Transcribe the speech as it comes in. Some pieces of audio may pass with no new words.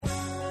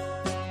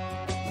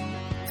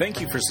Thank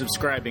you for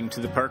subscribing to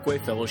the Parkway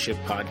Fellowship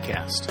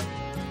podcast.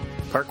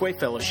 Parkway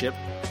Fellowship,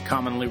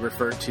 commonly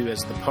referred to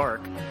as The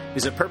Park,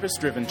 is a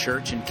purpose-driven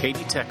church in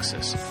Katy,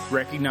 Texas,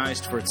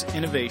 recognized for its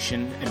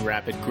innovation and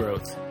rapid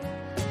growth.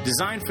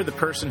 Designed for the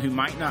person who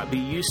might not be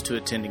used to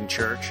attending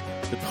church,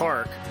 The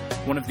Park,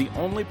 one of the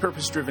only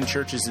purpose-driven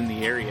churches in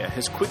the area,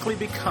 has quickly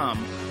become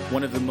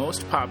one of the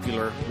most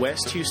popular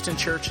West Houston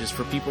churches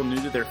for people new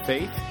to their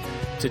faith,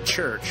 to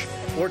church,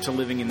 or to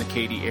living in the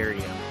Katy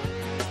area.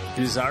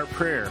 It is our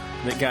prayer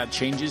that God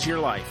changes your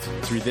life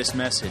through this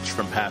message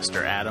from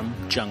Pastor Adam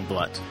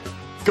Jungblut.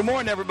 Good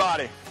morning,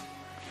 everybody.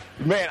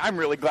 Man, I'm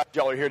really glad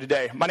y'all are here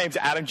today. My name's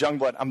Adam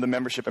Jungblut. I'm the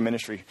membership and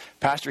ministry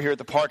pastor here at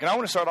the Park. And I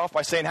want to start off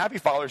by saying Happy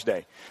Father's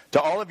Day to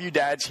all of you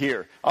dads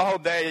here. I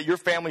hope that your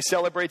family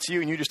celebrates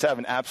you and you just have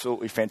an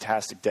absolutely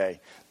fantastic day.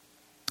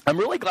 I'm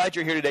really glad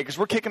you're here today because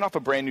we're kicking off a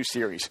brand new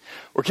series.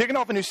 We're kicking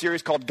off a new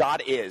series called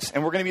God Is.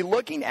 And we're going to be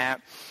looking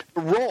at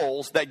the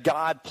roles that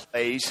God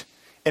plays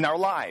in our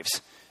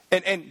lives.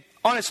 And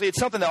honestly, it's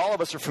something that all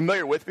of us are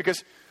familiar with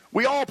because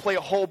we all play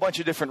a whole bunch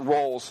of different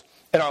roles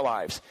in our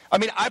lives. I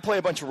mean, I play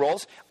a bunch of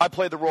roles. I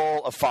play the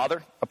role of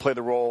father. I play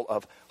the role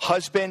of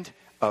husband,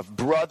 of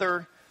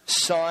brother,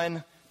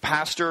 son,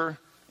 pastor,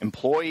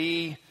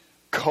 employee,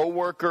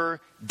 coworker,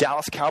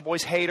 Dallas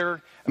Cowboys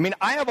hater. I mean,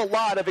 I have a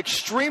lot of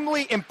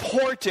extremely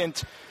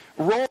important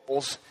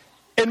roles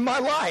in my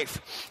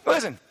life.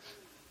 Listen,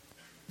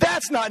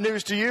 that's not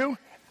news to you.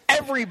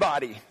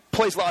 Everybody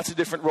plays lots of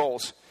different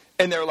roles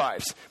in their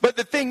lives. But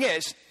the thing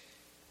is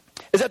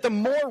that the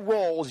more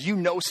roles you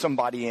know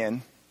somebody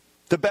in,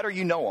 the better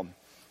you know them.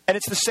 And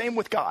it's the same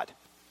with God.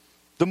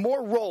 The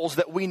more roles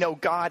that we know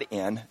God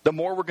in, the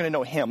more we're going to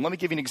know Him. Let me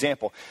give you an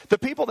example. The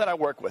people that I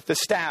work with, the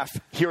staff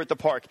here at the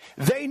Park,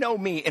 they know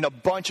me in a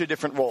bunch of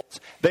different roles.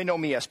 They know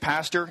me as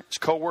pastor, as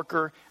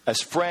coworker,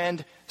 as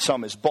friend,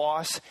 some as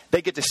boss.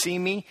 They get to see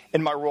me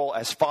in my role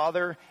as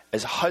father,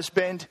 as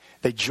husband.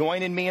 They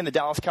join in me in the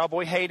Dallas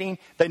Cowboy hating.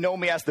 They know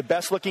me as the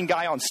best looking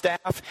guy on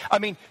staff. I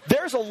mean,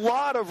 there's a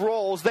lot of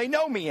roles they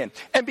know me in.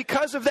 And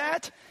because of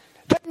that,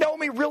 they know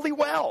me really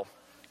well.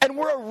 And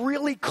we're a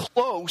really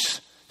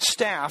close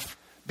staff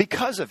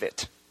because of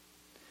it.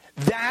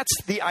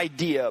 That's the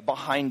idea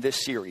behind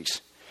this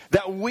series.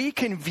 That we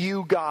can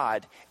view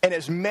God in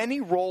as many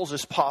roles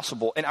as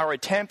possible in our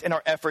attempt and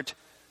our effort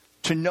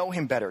to know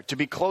Him better, to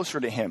be closer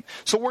to Him.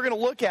 So we're going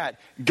to look at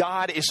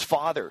God is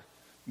Father,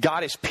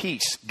 God is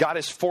peace, God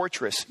is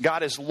fortress,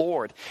 God is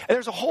Lord. And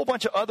there's a whole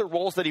bunch of other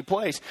roles that He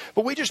plays.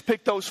 But we just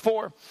picked those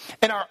four.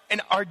 And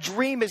our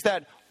dream is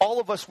that all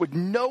of us would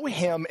know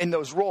Him in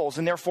those roles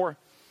and therefore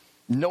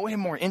know Him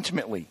more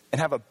intimately and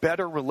have a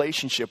better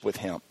relationship with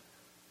Him.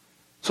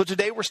 So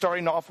today we're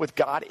starting off with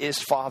God is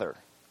Father.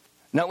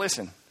 Now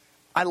listen,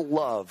 I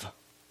love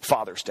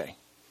Father's Day.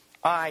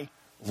 I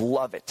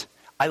love it.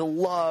 I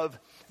love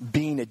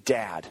being a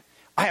dad.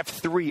 I have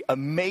 3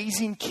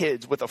 amazing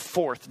kids with a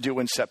 4th due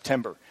in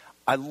September.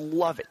 I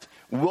love it.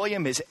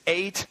 William is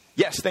 8.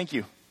 Yes, thank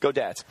you. Go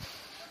Dads.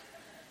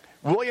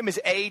 William is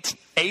 8,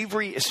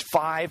 Avery is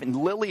 5, and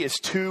Lily is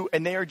 2,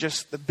 and they are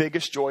just the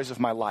biggest joys of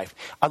my life.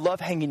 I love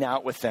hanging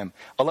out with them.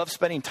 I love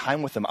spending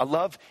time with them. I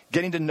love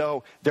getting to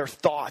know their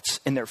thoughts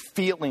and their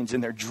feelings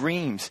and their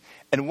dreams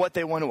and what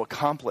they want to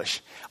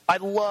accomplish. I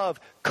love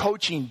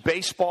coaching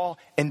baseball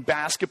and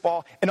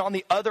basketball, and on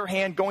the other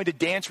hand, going to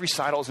dance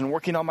recitals and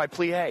working on my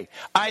plie.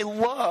 I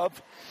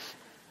love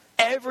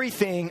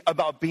everything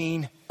about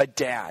being a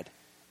dad,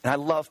 and I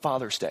love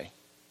Father's Day.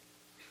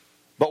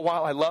 But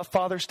while I love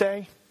Father's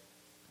Day,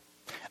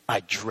 I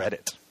dread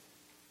it.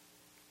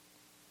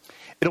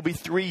 It'll be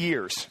 3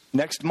 years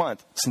next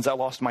month since I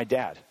lost my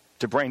dad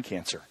to brain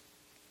cancer.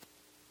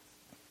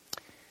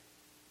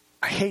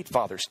 I hate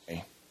Father's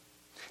Day.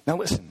 Now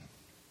listen,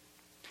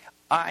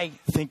 I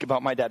think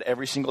about my dad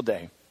every single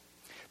day,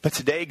 but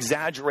today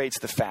exaggerates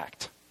the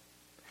fact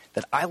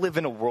that I live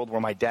in a world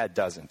where my dad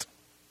doesn't.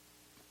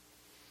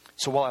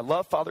 So while I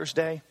love Father's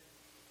Day,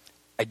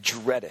 I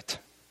dread it.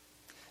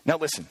 Now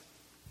listen.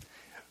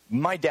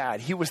 My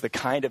dad, he was the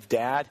kind of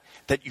dad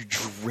that you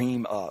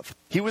dream of.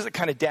 He was the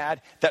kind of dad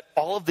that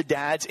all of the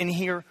dads in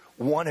here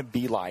want to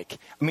be like.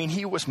 I mean,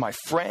 he was my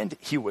friend.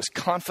 He was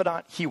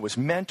confidant. He was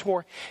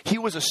mentor. He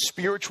was a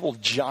spiritual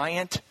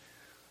giant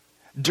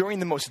during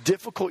the most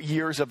difficult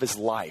years of his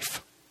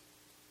life.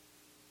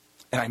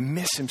 And I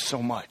miss him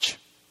so much.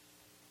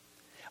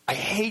 I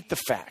hate the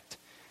fact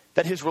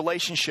that his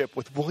relationship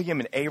with William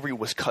and Avery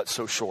was cut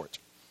so short.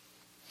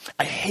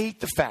 I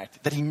hate the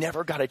fact that he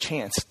never got a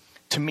chance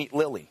to meet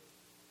Lily.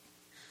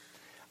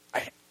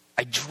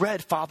 I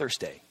dread Father's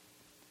Day.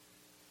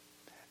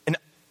 And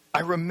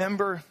I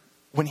remember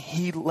when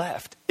he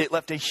left, it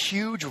left a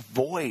huge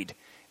void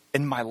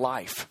in my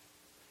life.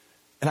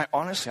 And I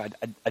honestly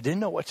didn't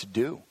know what to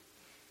do.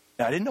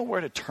 And I didn't know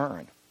where to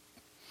turn.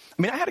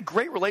 I mean, I had a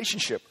great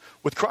relationship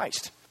with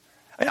Christ.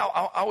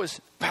 I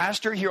was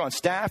pastor here on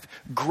staff,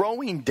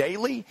 growing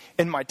daily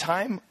in my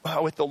time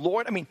with the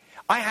Lord. I mean,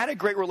 I had a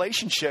great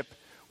relationship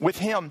with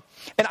Him.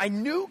 And I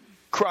knew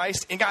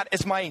Christ and God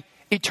as my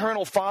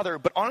eternal Father.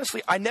 But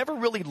honestly, I never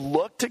really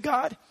looked to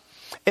God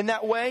in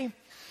that way.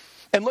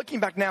 And looking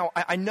back now,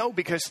 I know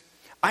because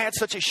I had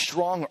such a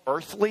strong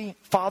earthly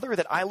father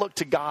that I looked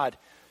to God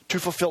to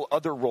fulfill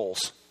other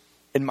roles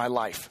in my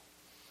life.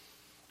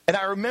 And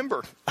I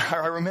remember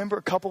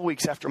a couple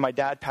weeks after my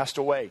dad passed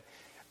away,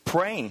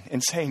 praying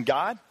and saying,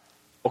 God,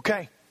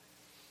 okay,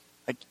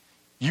 like,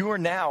 you are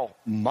now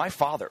my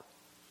father.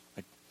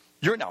 Like,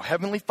 you're now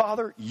Heavenly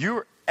Father.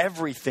 You're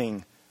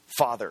everything,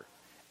 Father.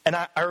 And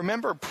I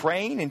remember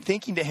praying and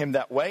thinking to him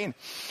that way. And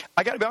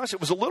I got to be honest, it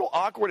was a little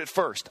awkward at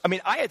first. I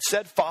mean, I had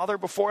said Father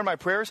before in my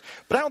prayers,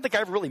 but I don't think I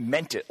ever really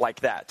meant it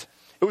like that.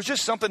 It was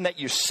just something that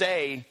you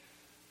say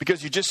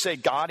because you just say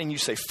God and you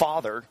say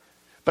Father.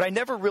 But I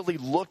never really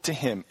looked to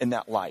him in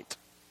that light.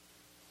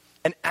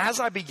 And as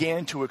I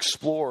began to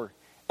explore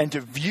and to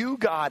view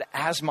God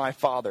as my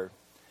Father,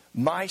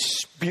 my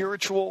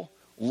spiritual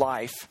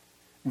life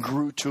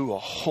grew to a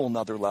whole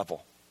nother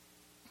level.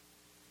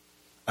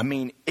 I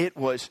mean, it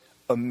was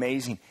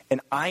amazing.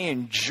 And I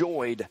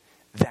enjoyed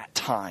that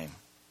time.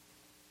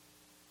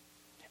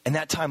 And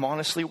that time,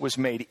 honestly, was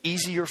made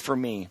easier for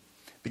me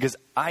because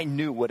I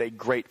knew what a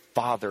great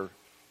father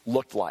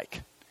looked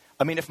like.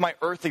 I mean, if my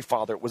earthly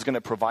father was going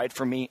to provide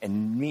for me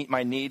and meet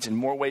my needs in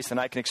more ways than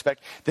I can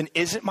expect, then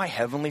isn't my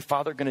heavenly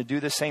Father going to do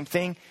the same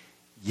thing?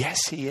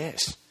 Yes, he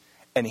is.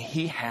 And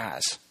he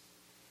has.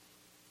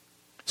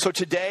 So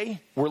today,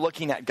 we're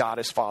looking at God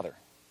as Father.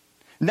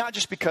 Not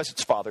just because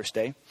it's Father's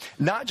Day.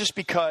 Not just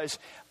because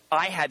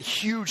I had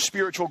huge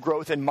spiritual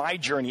growth in my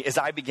journey as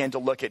I began to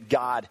look at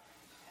God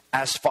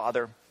as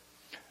Father.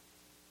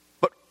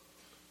 But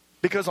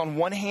because on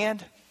one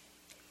hand,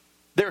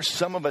 there are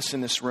some of us in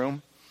this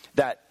room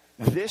that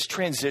this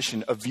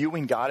transition of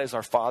viewing God as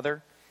our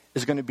Father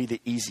is going to be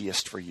the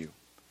easiest for you.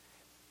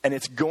 And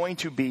it's going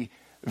to be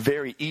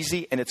very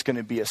easy, and it's going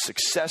to be a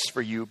success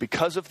for you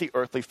because of the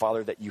earthly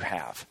Father that you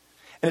have.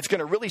 And it's going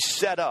to really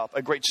set up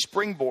a great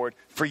springboard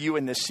for you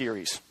in this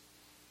series.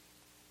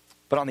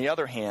 But on the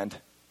other hand,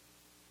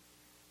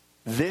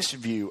 this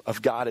view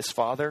of God as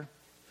Father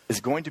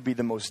is going to be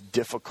the most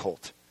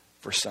difficult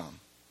for some.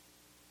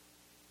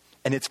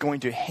 And it's going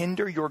to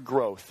hinder your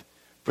growth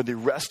for the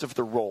rest of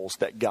the roles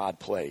that God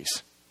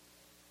plays.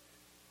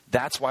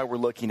 That's why we're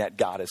looking at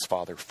God as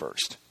Father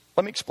first.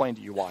 Let me explain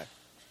to you why.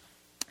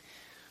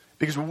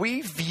 Because we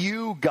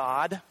view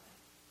God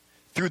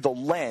through the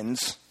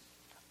lens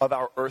of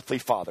our earthly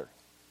father.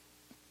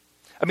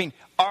 I mean,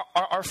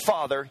 our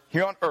father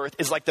here on earth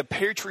is like the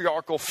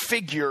patriarchal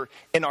figure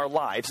in our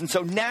lives. And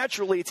so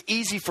naturally, it's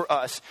easy for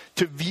us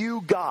to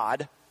view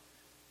God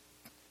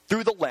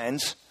through the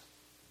lens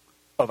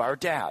of our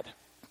dad.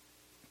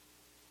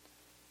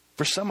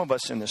 For some of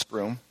us in this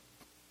room,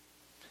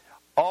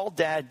 all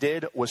dad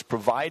did was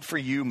provide for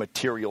you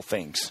material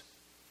things.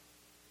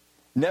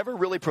 Never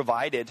really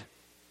provided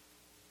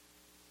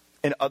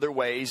in other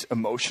ways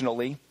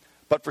emotionally.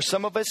 But for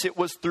some of us, it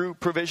was through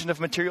provision of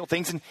material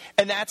things.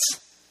 And that's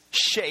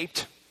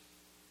shaped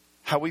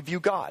how we view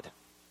God.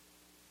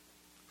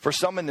 For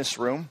some in this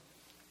room,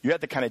 you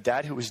had the kind of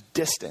dad who was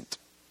distant.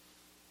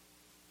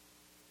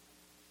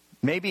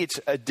 Maybe it's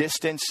a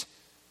distance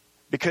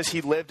because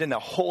he lived in a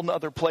whole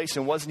nother place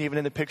and wasn't even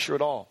in the picture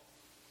at all.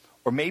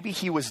 Or maybe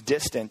he was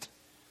distant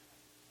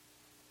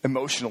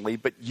emotionally,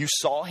 but you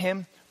saw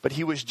him, but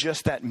he was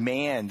just that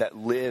man that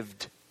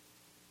lived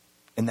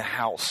in the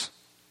house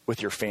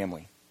with your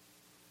family.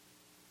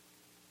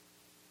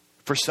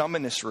 For some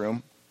in this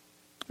room,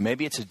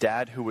 maybe it's a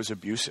dad who was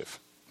abusive.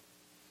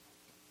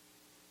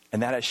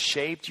 And that has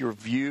shaped your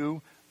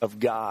view of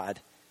God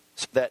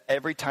so that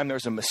every time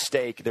there's a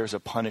mistake, there's a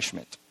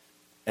punishment.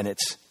 And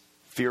it's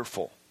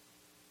fearful.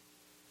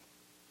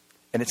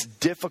 And it's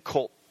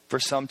difficult for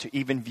some to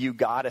even view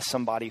God as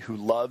somebody who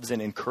loves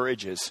and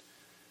encourages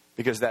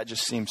because that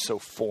just seems so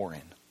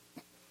foreign.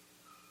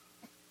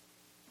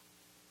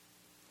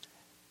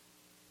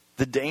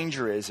 The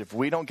danger is if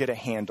we don't get a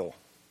handle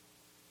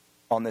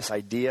on this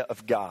idea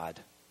of God,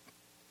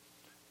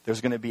 there's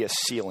going to be a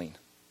ceiling.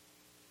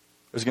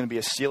 There's going to be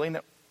a ceiling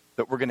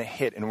that we're going to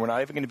hit, and we're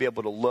not even going to be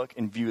able to look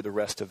and view the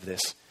rest of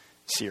this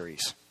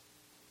series.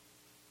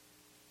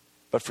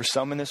 But for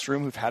some in this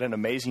room who've had an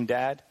amazing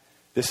dad,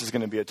 this is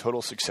going to be a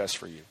total success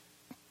for you.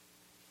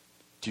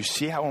 Do you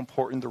see how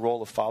important the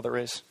role of father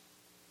is?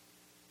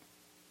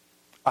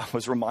 I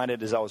was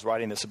reminded as I was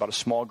writing this about a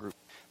small group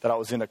that I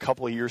was in a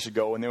couple of years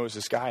ago, and there was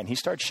this guy, and he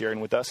started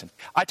sharing with us, and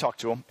I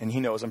talked to him, and he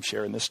knows I'm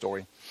sharing this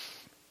story.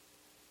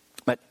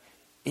 But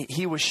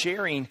he was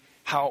sharing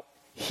how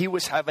he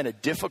was having a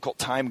difficult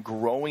time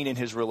growing in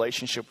his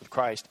relationship with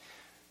Christ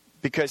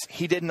because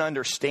he didn't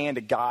understand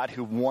a God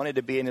who wanted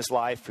to be in his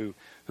life, who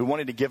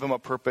wanted to give him a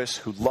purpose,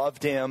 who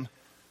loved him,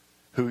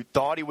 who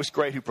thought he was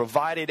great, who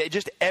provided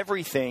just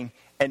everything.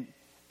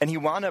 And he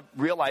wound up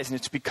realizing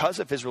it's because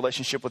of his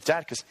relationship with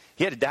dad, because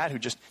he had a dad who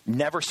just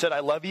never said,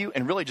 I love you,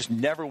 and really just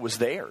never was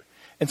there.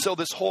 And so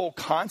this whole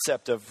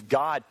concept of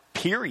God,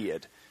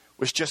 period,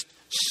 was just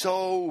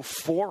so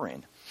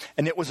foreign.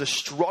 And it was a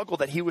struggle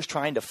that he was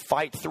trying to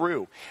fight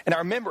through. And I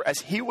remember as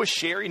he was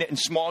sharing it in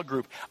small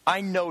group,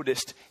 I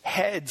noticed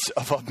heads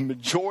of a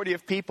majority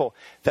of people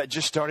that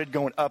just started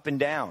going up and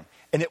down.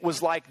 And it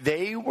was like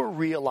they were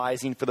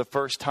realizing for the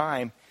first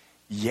time,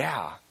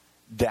 yeah,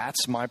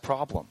 that's my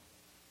problem.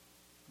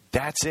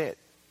 That's it.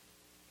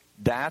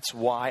 That's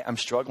why I'm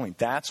struggling.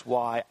 That's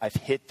why I've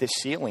hit this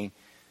ceiling.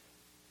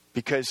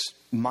 Because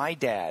my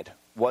dad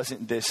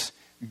wasn't this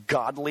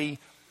godly,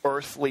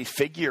 earthly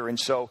figure. And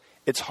so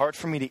it's hard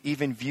for me to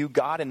even view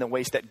God in the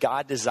ways that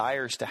God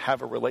desires to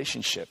have a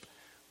relationship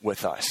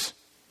with us.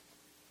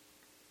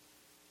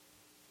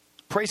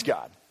 Praise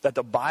God that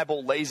the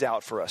Bible lays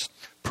out for us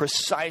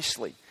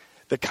precisely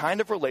the kind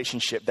of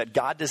relationship that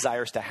God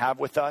desires to have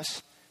with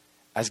us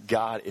as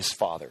God is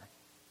Father.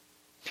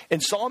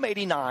 In Psalm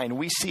 89,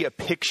 we see a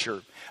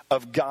picture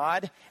of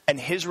God and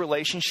his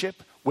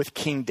relationship with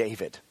King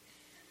David.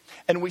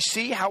 And we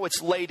see how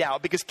it's laid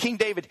out because King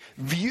David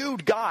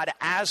viewed God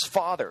as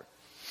Father.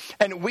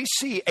 And we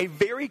see a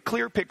very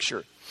clear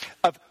picture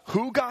of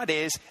who God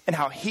is and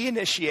how he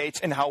initiates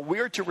and how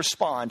we're to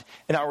respond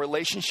in our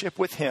relationship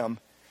with him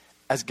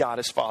as God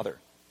as Father.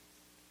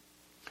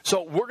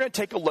 So we're going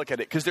to take a look at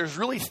it because there's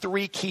really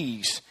three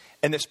keys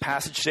in this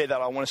passage today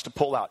that I want us to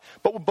pull out.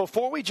 But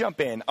before we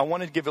jump in, I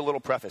wanted to give a little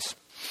preface.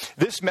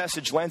 This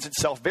message lends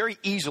itself very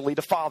easily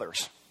to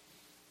fathers.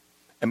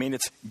 I mean,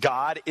 it's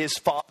God is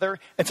Father.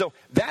 And so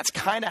that's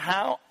kind of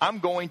how I'm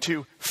going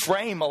to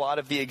frame a lot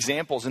of the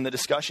examples in the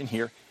discussion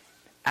here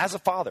as a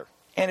father.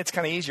 And it's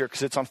kind of easier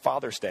because it's on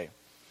Father's Day.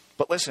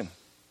 But listen,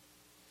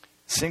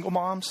 single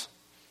moms,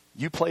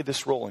 you play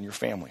this role in your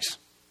families.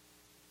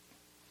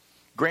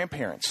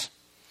 Grandparents,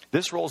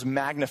 this role is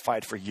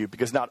magnified for you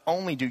because not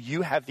only do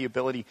you have the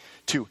ability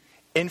to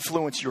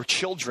influence your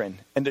children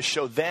and to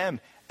show them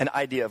an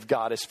idea of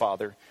God as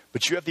Father,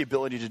 but you have the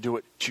ability to do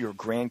it to your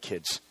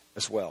grandkids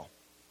as well.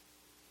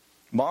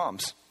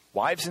 Moms,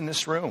 wives in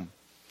this room,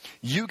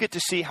 you get to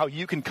see how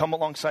you can come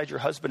alongside your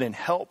husband and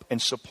help and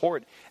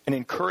support and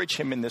encourage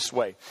him in this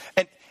way.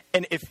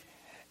 And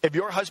if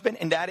your husband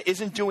and dad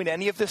isn't doing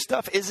any of this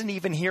stuff, isn't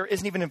even here,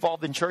 isn't even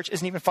involved in church,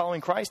 isn't even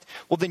following Christ,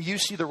 well, then you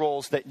see the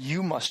roles that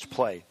you must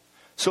play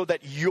so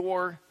that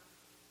your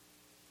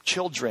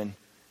children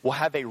will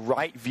have a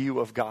right view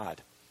of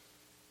God.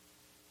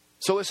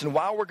 So listen,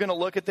 while we're going to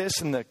look at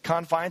this in the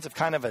confines of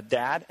kind of a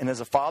dad and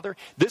as a father,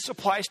 this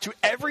applies to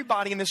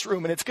everybody in this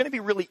room. And it's going to be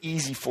really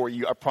easy for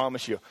you, I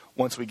promise you,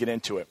 once we get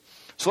into it.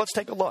 So let's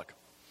take a look.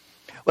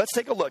 Let's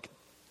take a look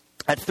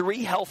at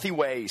three healthy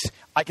ways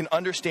I can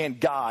understand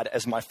God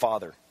as my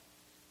Father.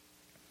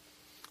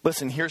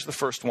 Listen, here's the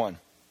first one.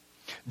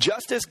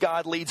 Just as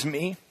God leads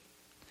me,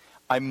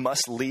 I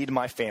must lead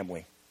my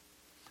family.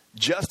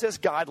 Just as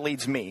God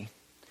leads me,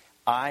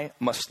 I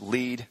must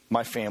lead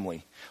my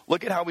family.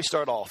 Look at how we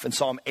start off in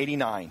Psalm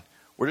 89.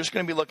 We're just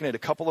going to be looking at a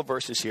couple of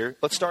verses here.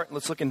 Let's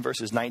look in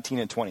verses 19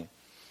 and 20.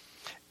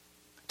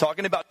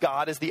 Talking about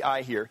God as the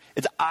I here.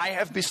 It's I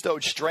have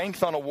bestowed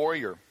strength on a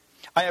warrior.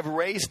 I have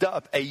raised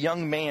up a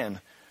young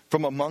man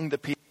from among the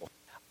people.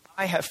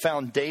 I have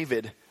found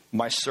David,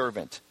 my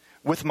servant.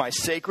 With my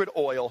sacred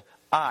oil,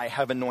 I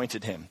have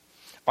anointed him.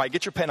 All right,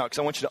 get your pen out because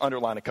I want you to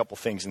underline a couple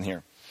things in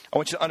here. I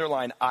want you to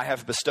underline I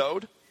have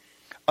bestowed.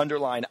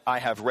 Underline, I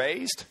have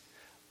raised.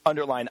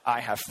 Underline,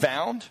 I have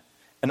found.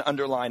 And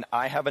underline,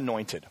 I have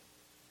anointed.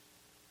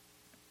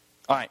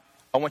 All right,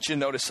 I want you to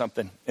notice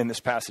something in this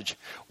passage.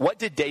 What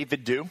did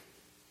David do?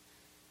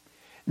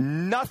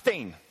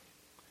 Nothing.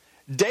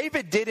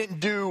 David didn't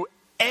do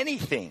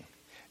anything.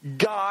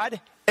 God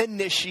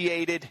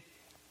initiated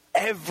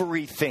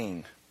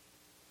everything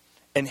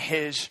in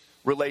his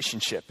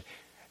relationship.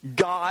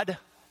 God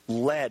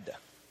led.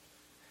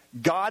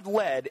 God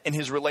led in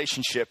his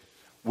relationship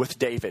with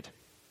David.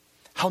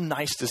 How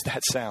nice does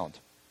that sound?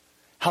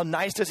 How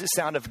nice does it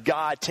sound of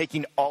God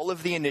taking all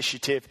of the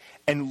initiative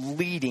and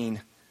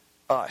leading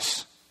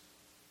us?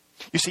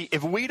 You see,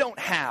 if we don't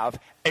have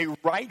a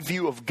right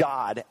view of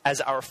God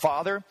as our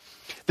Father,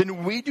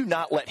 then we do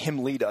not let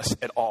him lead us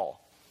at all.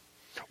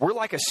 We're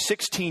like a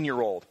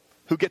 16-year-old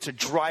who gets a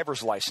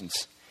driver's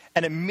license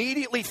and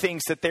immediately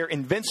thinks that they're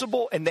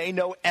invincible and they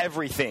know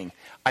everything.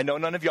 I know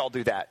none of y'all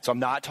do that, so I'm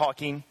not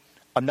talking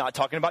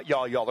about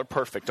y'all. Y'all are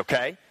perfect,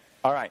 okay?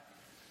 All right.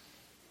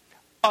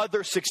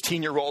 Other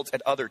 16-year-olds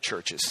at other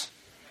churches.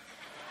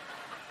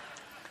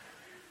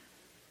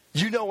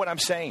 You know what I'm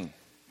saying.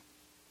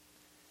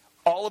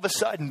 All of a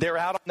sudden, they're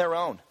out on their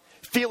own,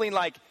 feeling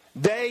like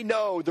they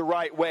know the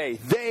right way.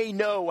 They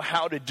know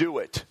how to do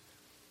it.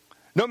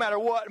 No matter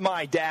what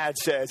my dad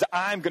says,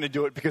 I'm going to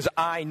do it because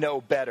I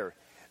know better.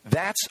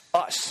 That's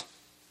us.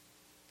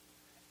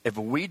 If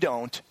we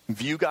don't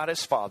view God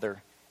as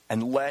Father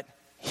and let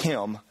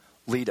him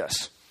lead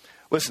us.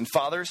 Listen,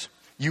 fathers,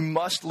 you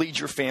must lead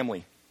your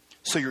family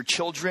so your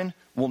children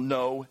will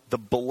know the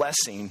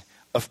blessing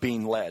of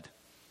being led.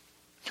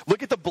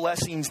 Look at the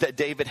blessings that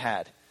David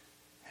had.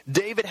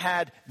 David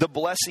had the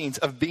blessings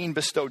of being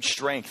bestowed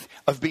strength,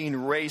 of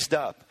being raised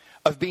up,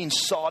 of being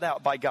sought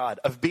out by God,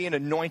 of being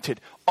anointed,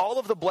 all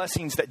of the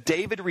blessings that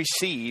David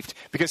received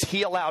because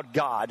he allowed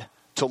God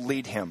to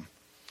lead him.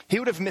 He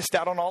would have missed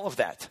out on all of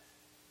that.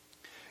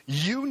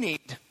 You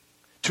need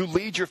to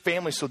lead your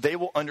family so they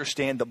will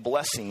understand the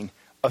blessing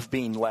of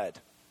being led.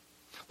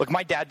 Look,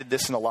 my dad did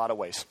this in a lot of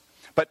ways.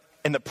 But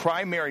in the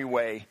primary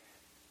way,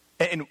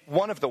 and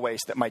one of the ways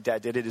that my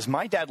dad did it is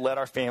my dad led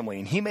our family.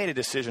 And he made a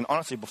decision,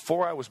 honestly,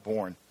 before I was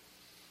born.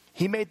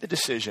 He made the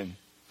decision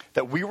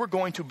that we were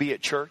going to be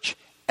at church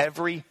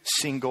every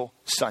single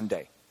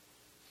Sunday.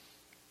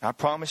 I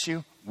promise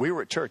you, we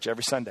were at church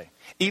every Sunday.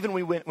 Even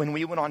when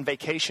we went on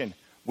vacation,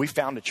 we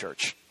found a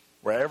church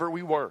wherever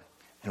we were,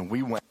 and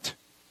we went.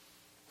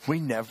 We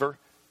never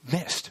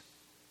missed.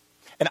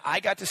 And I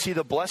got to see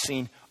the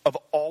blessing of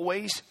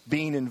always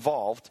being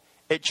involved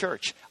at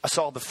church. I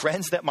saw the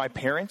friends that my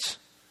parents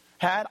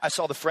had. I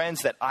saw the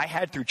friends that I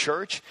had through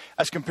church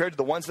as compared to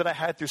the ones that I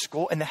had through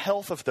school, and the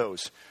health of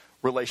those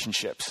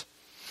relationships.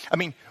 I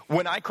mean,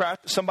 when I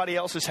craft somebody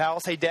else's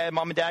house, hey, Dad,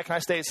 Mom and Dad, can I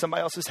stay at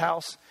somebody else's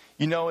house?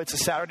 You know, it's a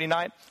Saturday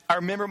night. I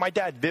remember my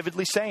dad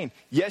vividly saying,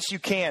 yes, you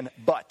can,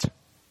 but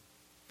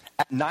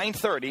at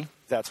 9:30,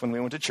 that's when we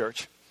went to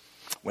church,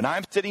 when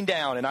I'm sitting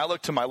down and I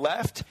look to my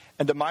left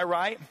and to my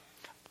right,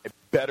 I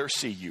better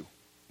see you.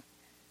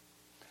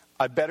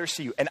 I better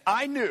see you. And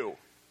I knew,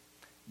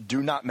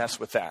 do not mess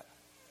with that.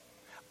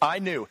 I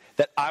knew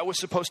that I was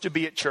supposed to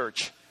be at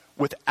church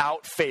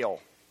without fail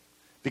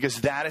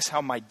because that is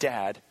how my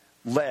dad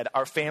led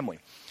our family.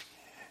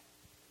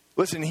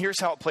 Listen, here's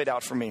how it played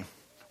out for me.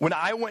 When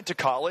I went to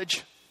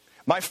college,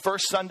 my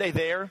first Sunday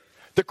there,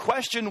 the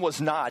question was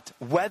not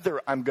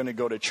whether I'm going to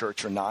go to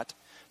church or not.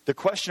 The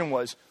question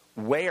was,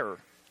 where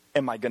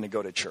am I going to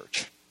go to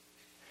church?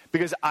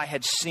 Because I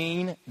had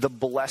seen the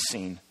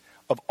blessing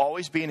of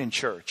always being in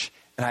church,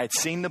 and I had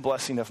seen the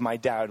blessing of my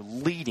dad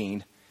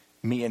leading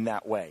me in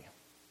that way.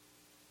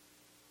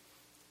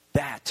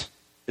 That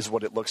is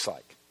what it looks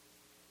like.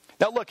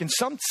 Now look, in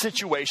some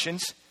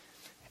situations,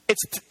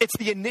 it's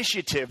the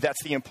initiative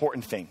that's the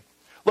important thing.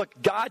 Look,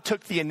 God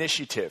took the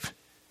initiative.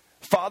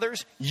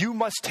 Fathers, you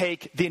must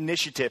take the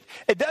initiative.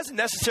 It doesn't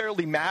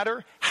necessarily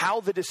matter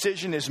how the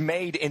decision is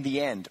made in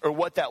the end or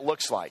what that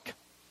looks like.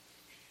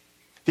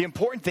 The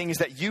important thing is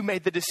that you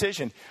made the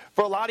decision.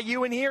 For a lot of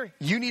you in here,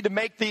 you need to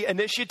make the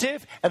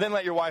initiative and then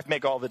let your wife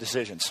make all the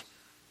decisions.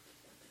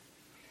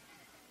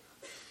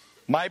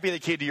 Might be the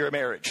key to your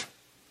marriage.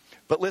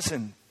 But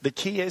listen, the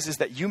key is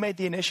that you made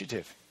the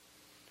initiative.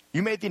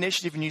 You made the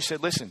initiative and you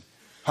said, listen,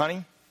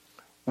 honey,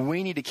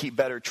 we need to keep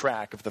better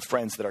track of the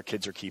friends that our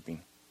kids are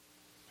keeping.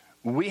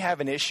 We have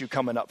an issue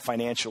coming up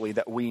financially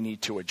that we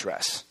need to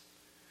address.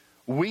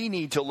 We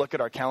need to look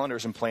at our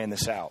calendars and plan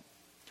this out.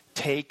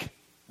 Take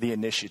the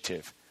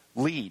initiative.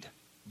 Lead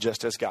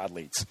just as God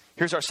leads.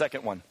 Here's our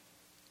second one.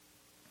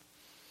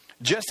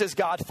 Just as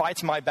God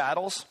fights my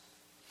battles,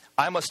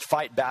 I must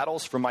fight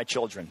battles for my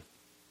children.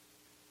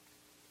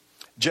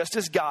 Just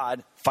as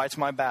God fights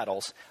my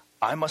battles,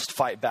 I must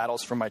fight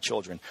battles for my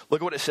children.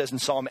 Look at what it says in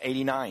Psalm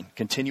 89,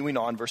 continuing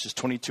on verses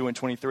 22 and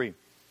 23.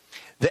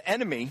 The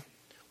enemy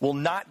will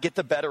not get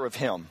the better of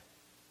him.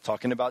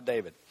 Talking about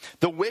David.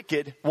 The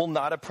wicked will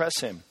not oppress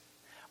him.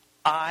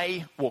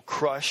 I will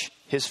crush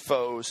his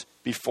foes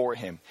before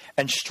him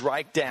and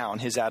strike down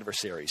his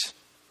adversaries.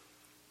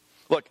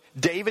 Look,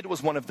 David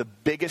was one of the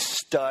biggest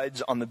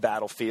studs on the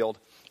battlefield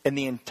in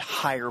the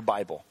entire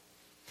Bible.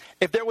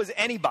 If there was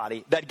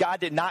anybody that God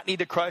did not need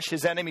to crush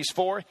his enemies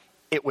for,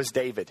 it was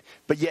David.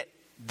 But yet,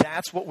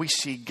 that's what we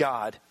see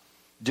God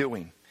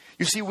doing.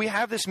 You see, we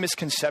have this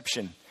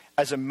misconception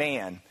as a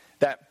man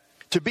that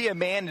to be a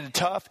man and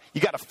tough,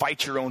 you got to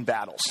fight your own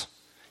battles.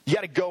 You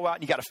got to go out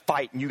and you got to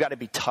fight and you got to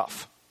be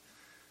tough.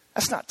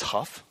 That's not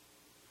tough.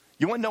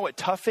 You want to know what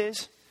tough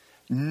is?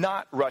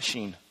 Not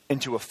rushing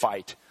into a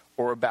fight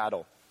or a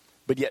battle,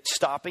 but yet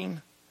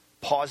stopping,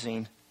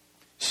 pausing,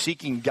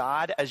 seeking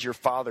God as your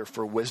father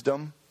for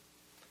wisdom,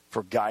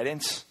 for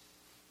guidance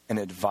and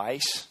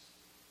advice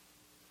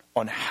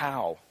on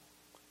how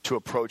to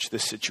approach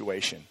this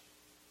situation.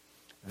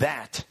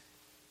 That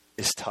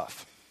is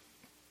tough.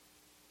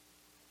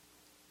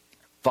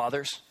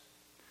 Fathers,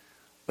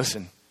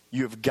 listen,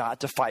 you have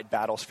got to fight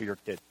battles for your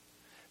kids.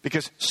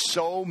 Because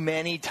so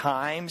many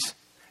times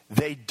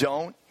they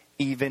don't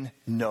even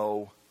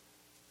know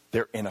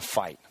they're in a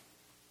fight.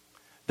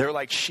 They're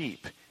like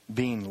sheep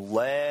being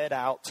led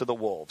out to the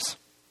wolves.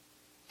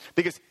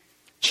 Because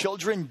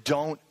children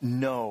don't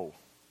know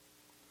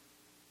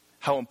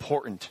how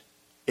important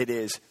it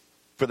is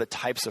for the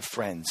types of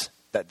friends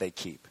that they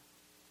keep.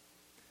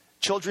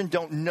 Children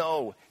don't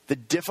know the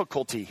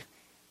difficulty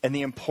and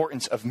the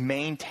importance of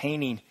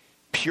maintaining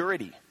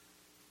purity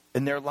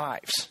in their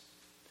lives.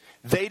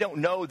 They don't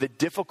know the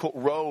difficult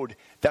road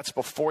that's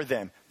before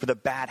them for the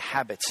bad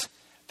habits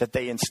that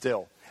they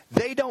instill.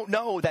 They don't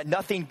know that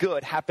nothing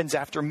good happens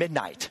after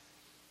midnight.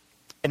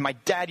 And my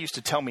dad used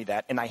to tell me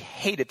that, and I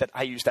hate it that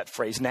I use that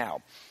phrase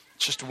now.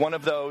 It's just one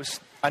of those,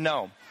 I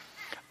know.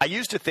 I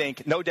used to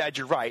think, no, Dad,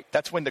 you're right.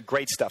 That's when the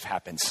great stuff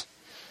happens.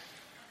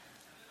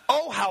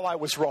 Oh, how I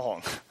was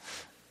wrong.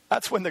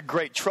 That's when the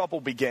great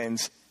trouble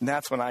begins. And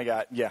that's when I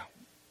got,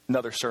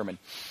 another sermon.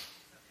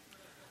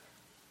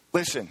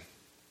 Listen,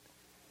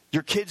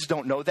 your kids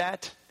don't know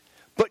that,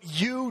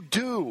 but you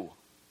do.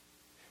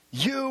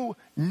 You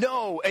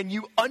know and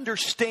you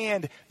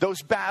understand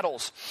those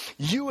battles.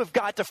 You have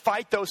got to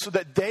fight those so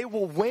that they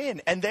will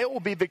win and they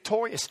will be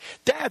victorious.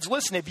 Dads,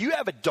 listen, if you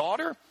have a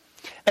daughter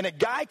and a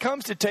guy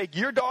comes to take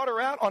your daughter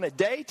out on a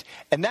date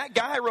and that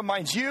guy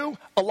reminds you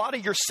a lot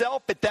of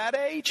yourself at that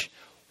age,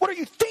 what are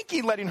you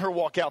thinking letting her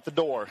walk out the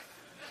door?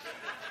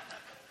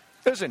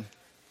 Listen,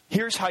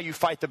 here's how you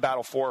fight the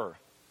battle for her.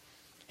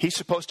 He's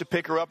supposed to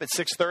pick her up at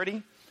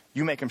 6:30.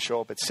 You make him show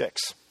up at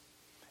 6.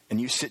 And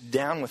you sit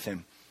down with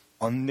him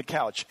on the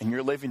couch in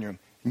your living room,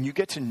 and you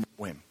get to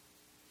know him.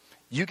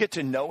 You get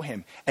to know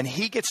him, and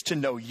he gets to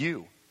know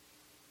you.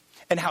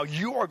 And how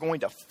you are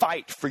going to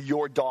fight for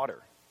your daughter.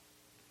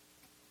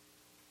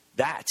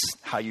 That's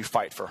how you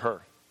fight for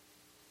her.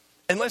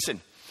 And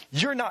listen,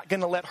 you're not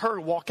going to let her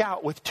walk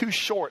out with too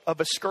short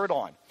of a skirt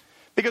on.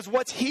 Because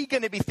what's he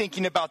going to be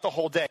thinking about the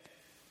whole day?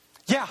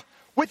 Yeah,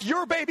 with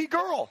your baby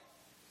girl.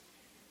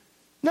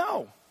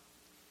 No.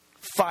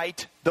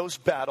 Fight those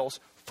battles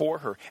for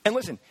her. And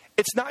listen,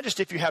 it's not just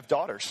if you have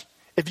daughters.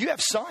 If you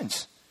have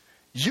sons,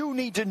 you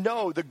need to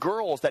know the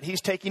girls that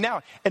he's taking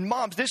out. And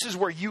moms, this is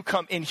where you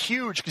come in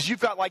huge because you've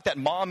got like that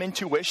mom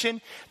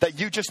intuition that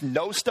you just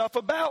know stuff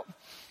about.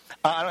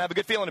 I don't have a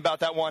good feeling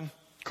about that one.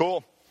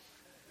 Cool.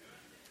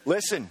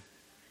 Listen,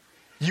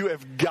 you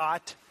have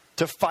got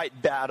to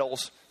fight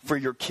battles for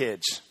your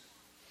kids.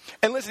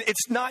 And listen,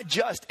 it's not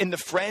just in the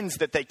friends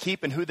that they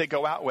keep and who they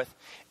go out with.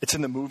 It's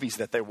in the movies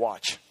that they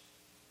watch.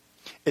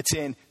 It's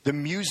in the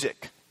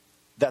music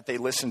that they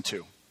listen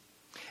to.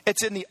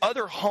 It's in the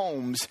other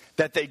homes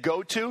that they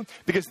go to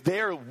because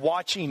they're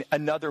watching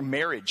another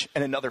marriage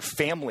and another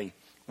family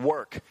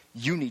work.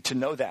 You need to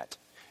know that.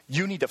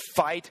 You need to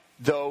fight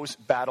those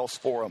battles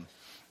for them.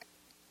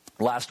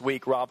 Last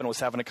week, Robin was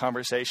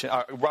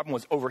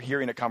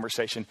overhearing a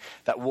conversation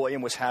that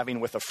William was having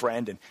with a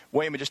friend. And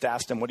William had just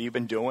asked him, what have you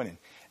been doing?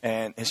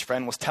 And his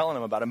friend was telling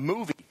him about a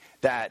movie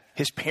that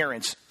his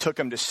parents took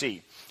him to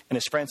see. And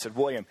his friend said,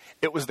 William,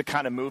 it was the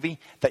kind of movie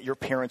that your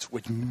parents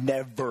would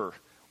never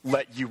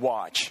let you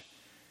watch.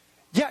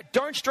 Yeah,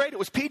 darn straight, it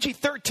was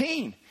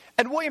PG-13.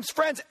 And William's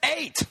friend's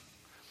 8.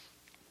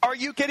 Are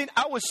you kidding?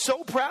 I was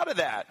so proud of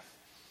that.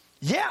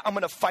 Yeah, I'm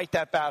going to fight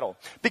that battle.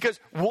 Because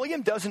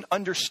William doesn't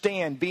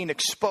understand being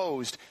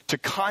exposed to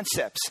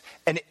concepts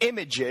and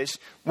images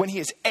when he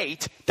is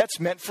 8 that's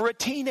meant for a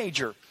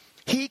teenager.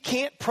 He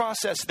can't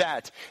process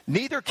that.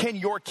 Neither can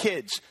your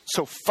kids.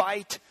 So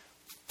fight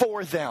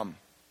for them.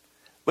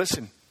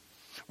 Listen,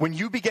 when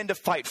you begin to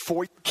fight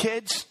for your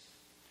kids,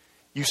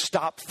 you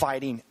stop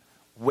fighting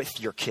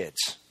with your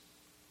kids.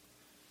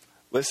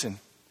 Listen,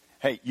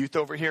 hey, youth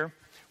over here,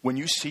 when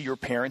you see your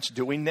parents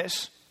doing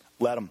this,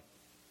 let them.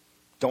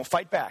 Don't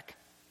fight back.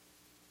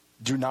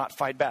 Do not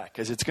fight back,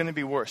 because it's going to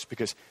be worse,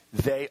 because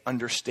they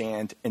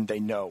understand and they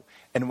know.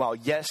 And while,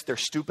 yes, they're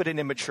stupid and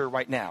immature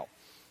right now,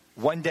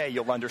 one day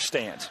you'll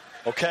understand,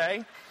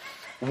 okay?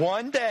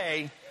 One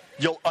day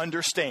you'll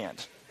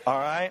understand, all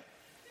right?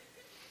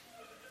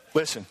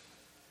 Listen,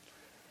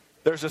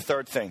 there's a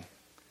third thing.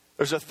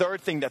 There's a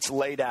third thing that's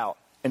laid out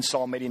in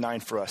Psalm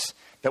 89 for us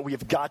that we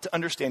have got to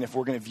understand if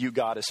we're going to view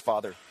God as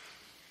Father.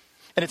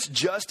 And it's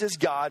just as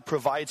God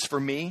provides for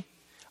me,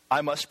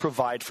 I must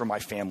provide for my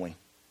family.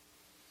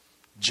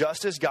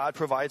 Just as God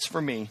provides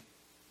for me,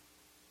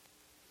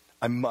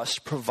 I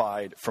must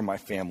provide for my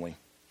family.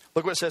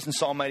 Look what it says in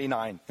Psalm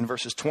 89 in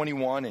verses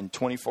 21 and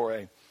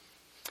 24a. It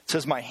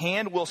says, my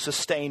hand will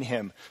sustain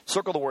him.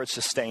 Circle the word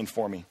sustain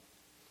for me.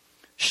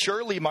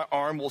 Surely my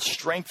arm will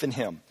strengthen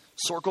him.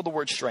 Circle the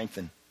word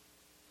strengthen.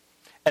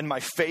 And my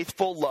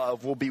faithful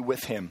love will be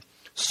with him.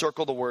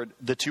 Circle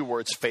the two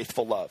words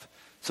faithful love.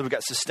 So we've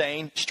got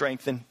sustain,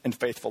 strengthen, and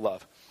faithful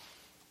love.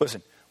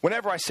 Listen,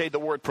 whenever I say the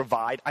word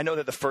provide, I know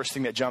that the first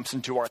thing that jumps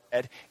into our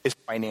head is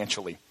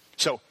financially.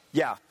 So,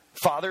 yeah,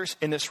 fathers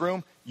in this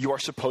room, you are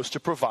supposed to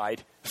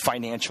provide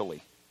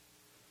financially.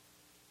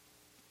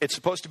 It's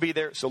supposed to be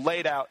there, so lay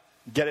it out,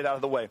 get it out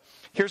of the way.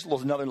 Here's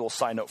another little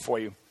side note for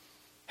you.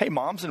 Hey,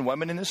 moms and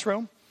women in this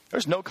room,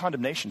 there's no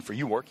condemnation for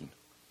you working.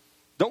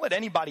 Don't let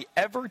anybody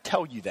ever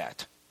tell you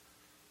that.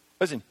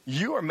 Listen,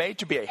 you are made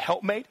to be a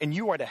helpmate, and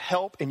you are to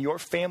help in your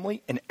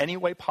family in any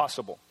way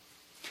possible.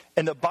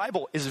 And the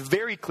Bible is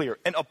very clear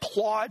and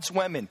applauds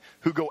women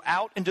who go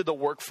out into the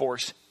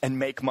workforce and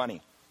make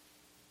money.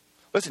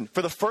 Listen,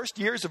 for the first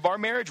years of our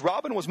marriage,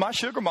 Robin was my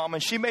sugar mama,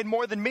 and she made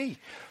more than me.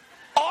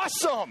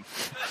 Awesome!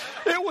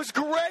 It was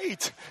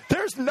great.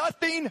 There's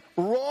nothing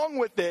wrong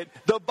with it.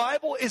 The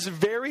Bible is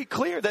very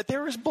clear that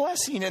there is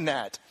blessing in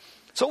that.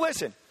 So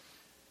listen,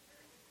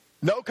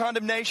 no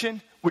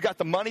condemnation. We got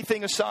the money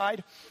thing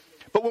aside.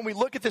 But when we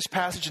look at this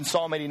passage in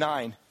Psalm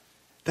 89,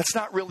 that's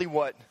not really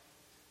what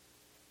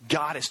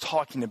God is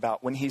talking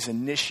about when he's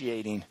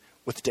initiating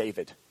with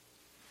David.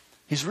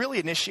 He's really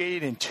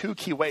initiated in two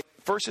key ways.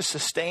 First is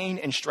sustain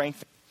and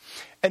strengthen.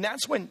 And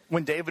that's when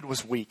David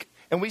was weak.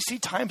 And we see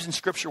times in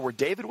Scripture where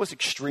David was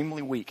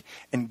extremely weak,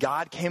 and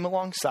God came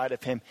alongside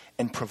of him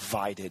and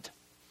provided.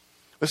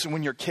 Listen,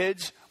 when your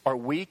kids are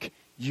weak,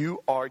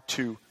 you are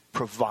to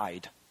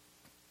provide.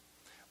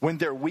 When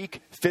they're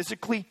weak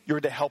physically, you're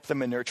to help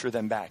them and nurture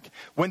them back.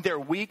 When they're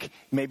weak,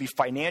 maybe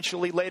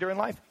financially later in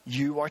life,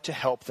 you are to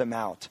help them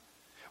out.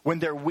 When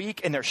they're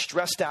weak and they're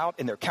stressed out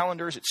in their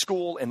calendars, at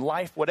school, in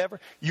life, whatever,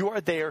 you are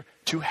there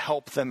to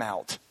help them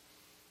out.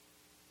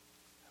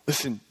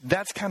 Listen,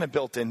 that's kind of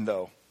built in,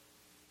 though.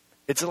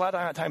 It's a lot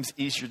of times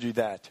easier to do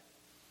that.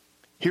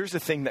 Here's the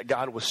thing that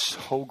God was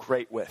so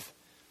great with,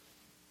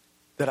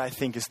 that I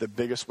think is the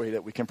biggest way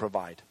that we can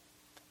provide.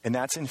 And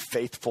that's in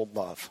faithful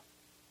love.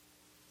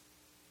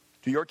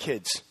 Do your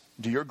kids,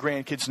 do your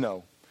grandkids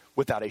know,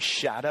 without a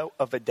shadow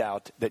of a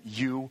doubt, that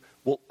you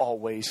will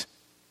always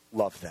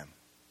love them?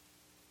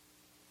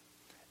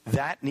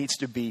 That needs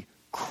to be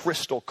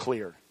crystal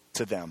clear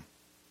to them.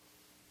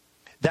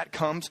 That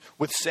comes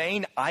with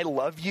saying, I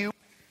love you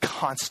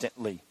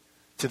constantly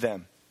to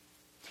them.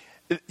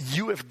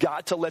 You have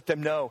got to let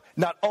them know,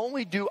 not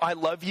only do I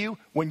love you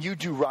when you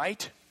do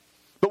right,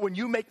 but when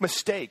you make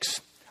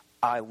mistakes,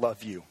 I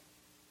love you.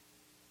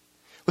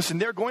 Listen,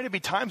 there are going to be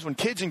times when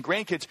kids and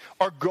grandkids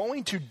are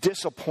going to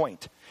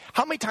disappoint.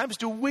 How many times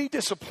do we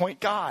disappoint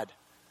God?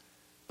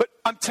 But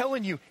I'm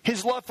telling you,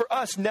 his love for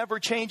us never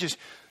changes.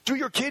 Do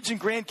your kids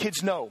and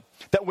grandkids know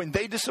that when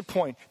they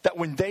disappoint, that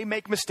when they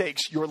make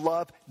mistakes, your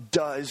love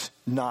does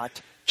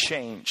not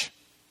change?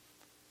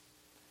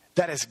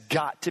 That has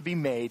got to be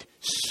made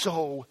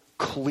so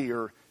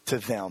clear to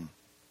them.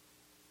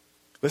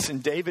 Listen,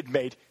 David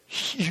made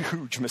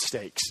huge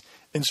mistakes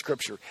in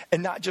Scripture.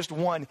 And not just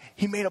one,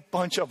 he made a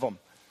bunch of them.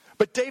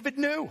 But David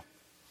knew,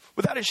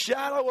 without a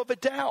shadow of a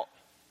doubt,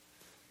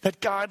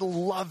 that God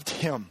loved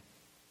him.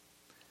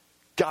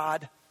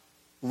 God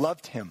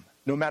loved him.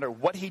 No matter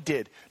what he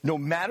did, no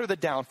matter the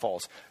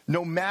downfalls,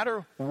 no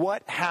matter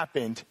what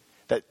happened,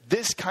 that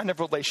this kind of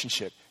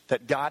relationship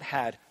that God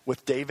had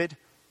with David,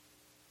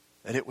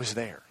 that it was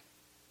there.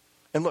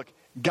 And look,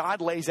 God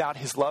lays out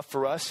his love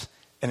for us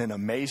in an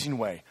amazing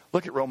way.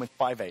 Look at Romans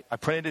 5:8. I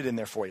printed it in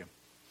there for you.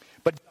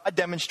 But God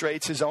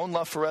demonstrates his own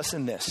love for us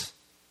in this: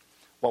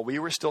 while we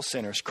were still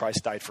sinners,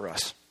 Christ died for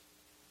us.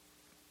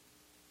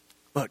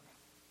 Look,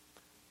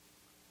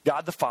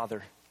 God the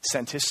Father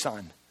sent his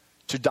Son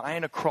to die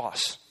on a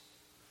cross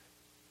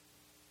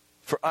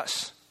for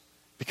us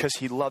because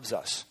he loves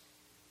us.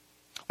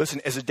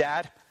 Listen, as a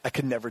dad, I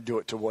could never do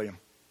it to William.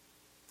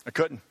 I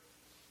couldn't.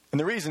 And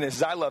the reason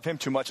is I love him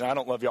too much and I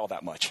don't love y'all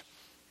that much.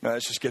 Now,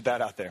 let's just get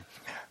that out there.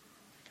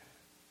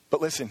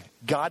 But listen,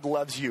 God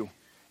loves you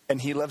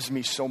and he loves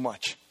me so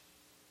much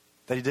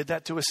that he did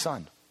that to his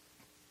Son.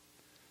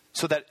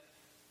 So that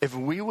if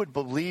we would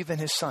believe in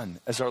his Son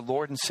as our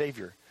Lord and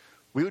Savior,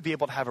 we would be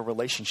able to have a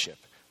relationship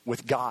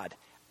with God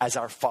as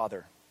our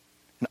Father.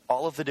 And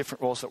all of the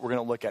different roles that we're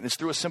going to look at. And it's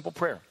through a simple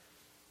prayer.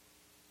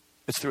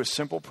 It's through a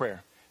simple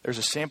prayer. There's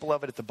a sample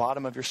of it at the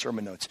bottom of your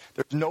sermon notes.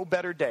 There's no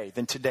better day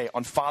than today,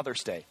 on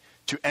Father's Day,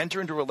 to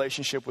enter into a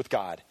relationship with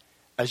God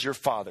as your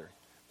Father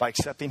by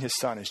accepting his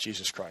Son as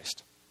Jesus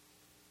Christ.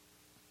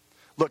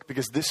 Look,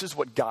 because this is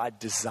what God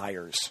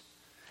desires.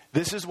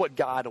 This is what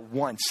God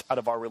wants out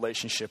of our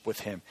relationship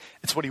with him.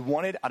 It's what he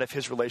wanted out of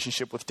his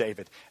relationship with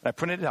David. And I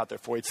printed it out there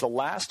for you. It's the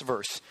last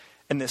verse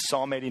in this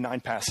Psalm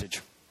 89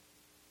 passage.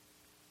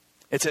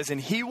 It says,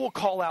 and he will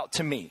call out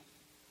to me,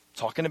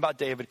 talking about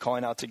David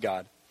calling out to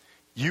God,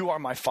 you are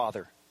my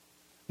Father,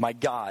 my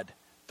God,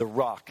 the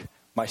rock,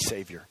 my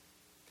Savior.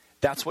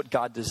 That's what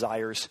God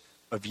desires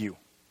of you.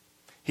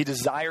 He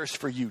desires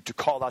for you to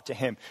call out to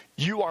him,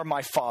 you are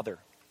my Father.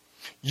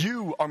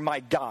 You are my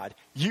God.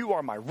 You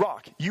are my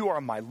rock. You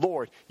are my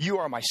Lord. You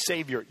are my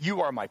Savior.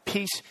 You are my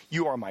peace.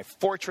 You are my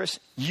fortress.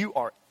 You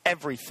are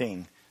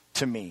everything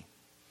to me.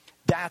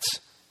 That's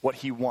what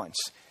he wants.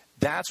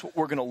 That's what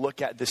we're going to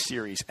look at this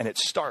series. And it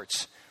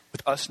starts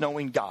with us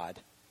knowing God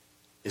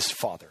is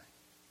Father.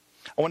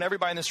 I want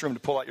everybody in this room to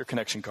pull out your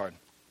connection card.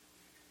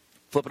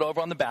 Flip it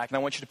over on the back, and I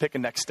want you to pick a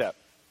next step.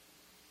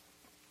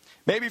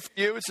 Maybe for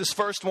you, it's this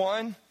first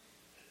one.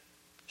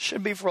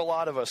 Should be for a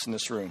lot of us in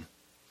this room.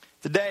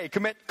 Today,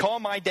 call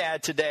my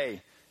dad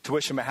today to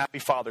wish him a happy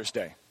Father's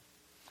Day.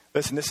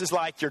 Listen, this is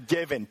like you're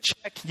given.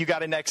 Check, you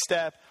got a next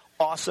step.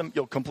 Awesome,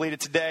 you'll complete it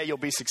today. You'll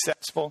be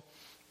successful.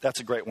 That's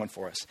a great one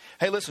for us.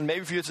 Hey, listen,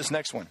 maybe for you it's this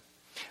next one.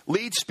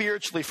 Lead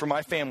spiritually for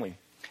my family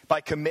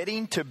by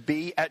committing to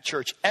be at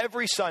church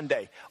every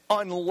Sunday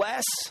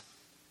unless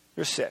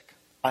you're sick.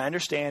 I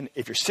understand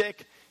if you're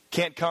sick,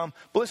 can't come.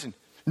 But listen,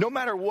 no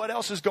matter what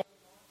else is going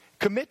on,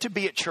 commit to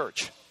be at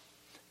church.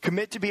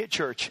 Commit to be at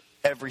church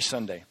every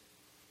Sunday.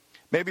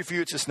 Maybe for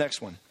you it's this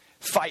next one.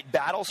 Fight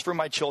battles for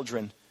my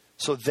children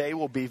so they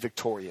will be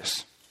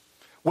victorious.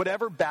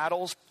 Whatever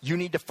battles you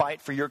need to fight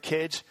for your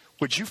kids,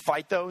 would you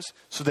fight those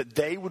so that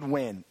they would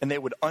win and they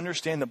would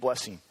understand the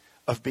blessing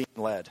of being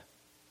led?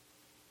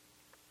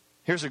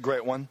 Here's a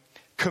great one.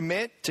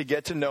 Commit to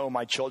get to know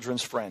my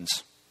children's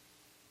friends.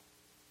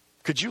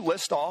 Could you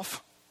list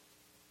off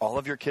all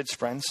of your kids'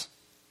 friends?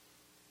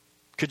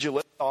 Could you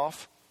list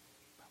off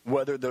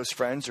whether those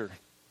friends are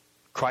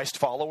Christ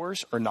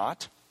followers or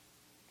not.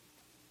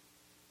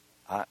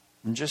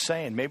 I'm just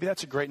saying, maybe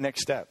that's a great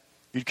next step.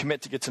 You'd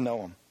commit to get to know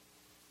them.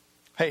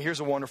 Hey, here's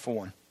a wonderful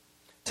one.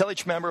 Tell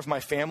each member of my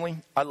family,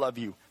 I love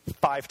you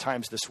 5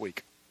 times this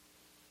week.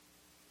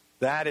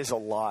 That is a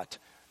lot.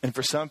 And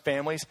for some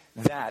families,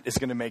 that is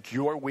going to make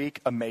your week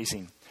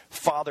amazing.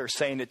 Father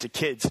saying it to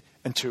kids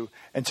and to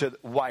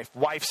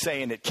wife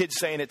saying it, kids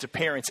saying it to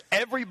parents,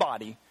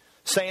 everybody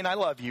saying I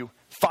love you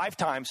 5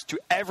 times to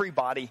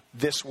everybody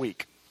this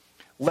week.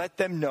 Let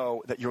them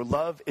know that your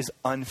love is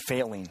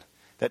unfailing,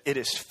 that it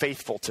is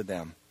faithful to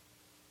them.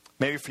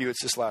 Maybe for you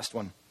it's this last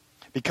one.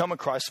 Become a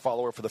Christ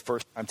follower for the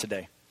first time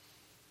today.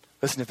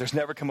 Listen, if there's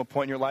never come a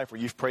point in your life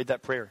where you've prayed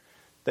that prayer,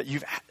 that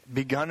you've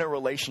begun a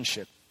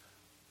relationship,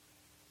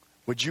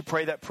 would you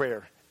pray that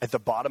prayer at the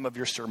bottom of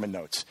your sermon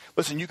notes?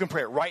 Listen, you can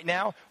pray it right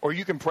now, or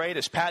you can pray it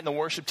as Pat and the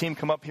worship team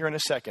come up here in a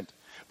second.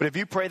 But if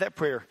you pray that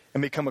prayer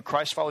and become a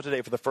Christ follower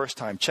today for the first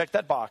time, check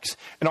that box.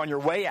 And on your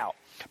way out,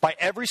 by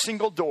every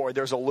single door,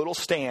 there's a little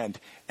stand,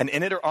 and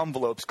in it are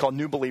envelopes called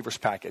New Believers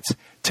Packets.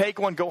 Take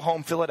one, go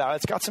home, fill it out.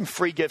 It's got some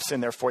free gifts in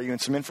there for you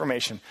and some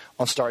information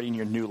on starting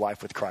your new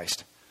life with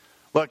Christ.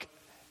 Look,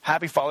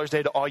 happy Father's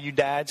Day to all you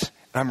dads.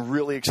 I'm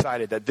really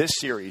excited that this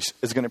series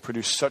is going to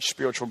produce such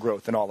spiritual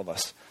growth in all of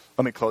us.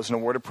 Let me close in a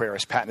word of prayer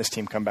as Pat and his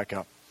team come back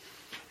up.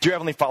 Dear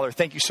Heavenly Father,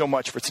 thank you so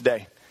much for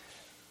today.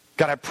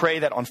 God, I pray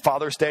that on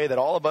Father's Day that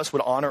all of us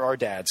would honor our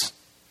dads.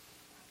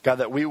 God,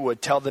 that we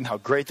would tell them how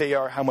great they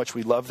are, how much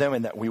we love them,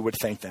 and that we would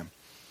thank them.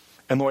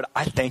 And Lord,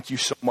 I thank you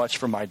so much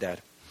for my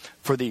dad,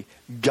 for the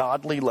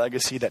godly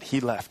legacy that he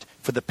left,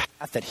 for the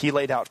path that he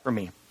laid out for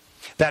me.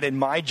 That in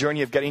my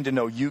journey of getting to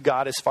know you,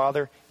 God, as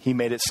Father, he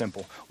made it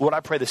simple. Lord, I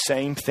pray the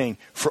same thing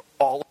for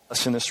all of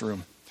us in this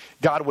room.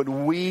 God, would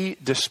we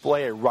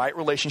display a right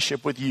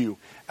relationship with you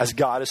as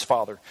God as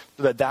Father,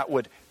 so that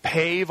would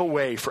pave a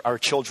way for our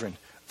children,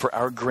 for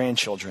our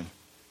grandchildren,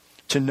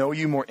 to know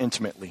you more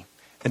intimately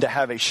and to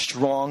have a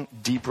strong,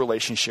 deep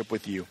relationship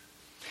with you.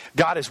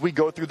 God, as we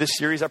go through this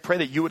series, I pray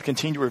that you would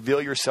continue to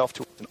reveal yourself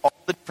to us in all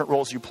the different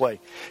roles you play.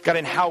 God,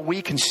 and how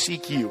we can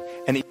seek you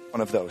in each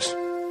one of those.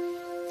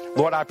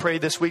 Lord, I pray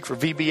this week for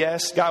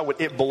VBS. God, would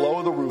it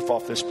blow the roof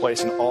off this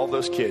place and all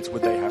those kids,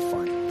 would they have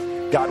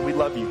fun? God, we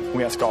love you.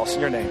 We ask all in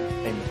your name.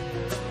 Amen.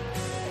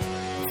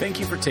 Thank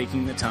you for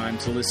taking the time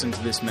to listen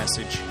to this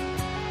message.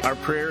 Our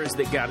prayer is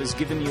that God has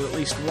given you at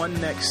least one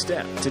next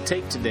step to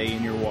take today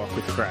in your walk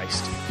with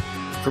Christ.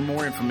 For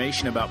more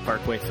information about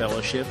Parkway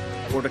Fellowship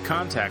or to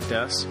contact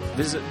us,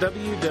 visit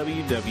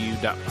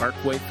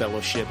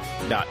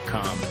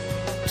www.parkwayfellowship.com.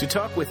 To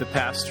talk with a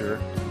pastor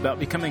about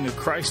becoming a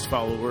Christ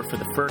follower for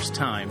the first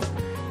time,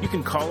 you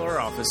can call our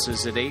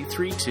offices at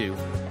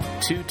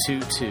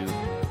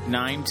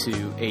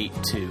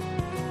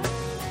 832-222-9282.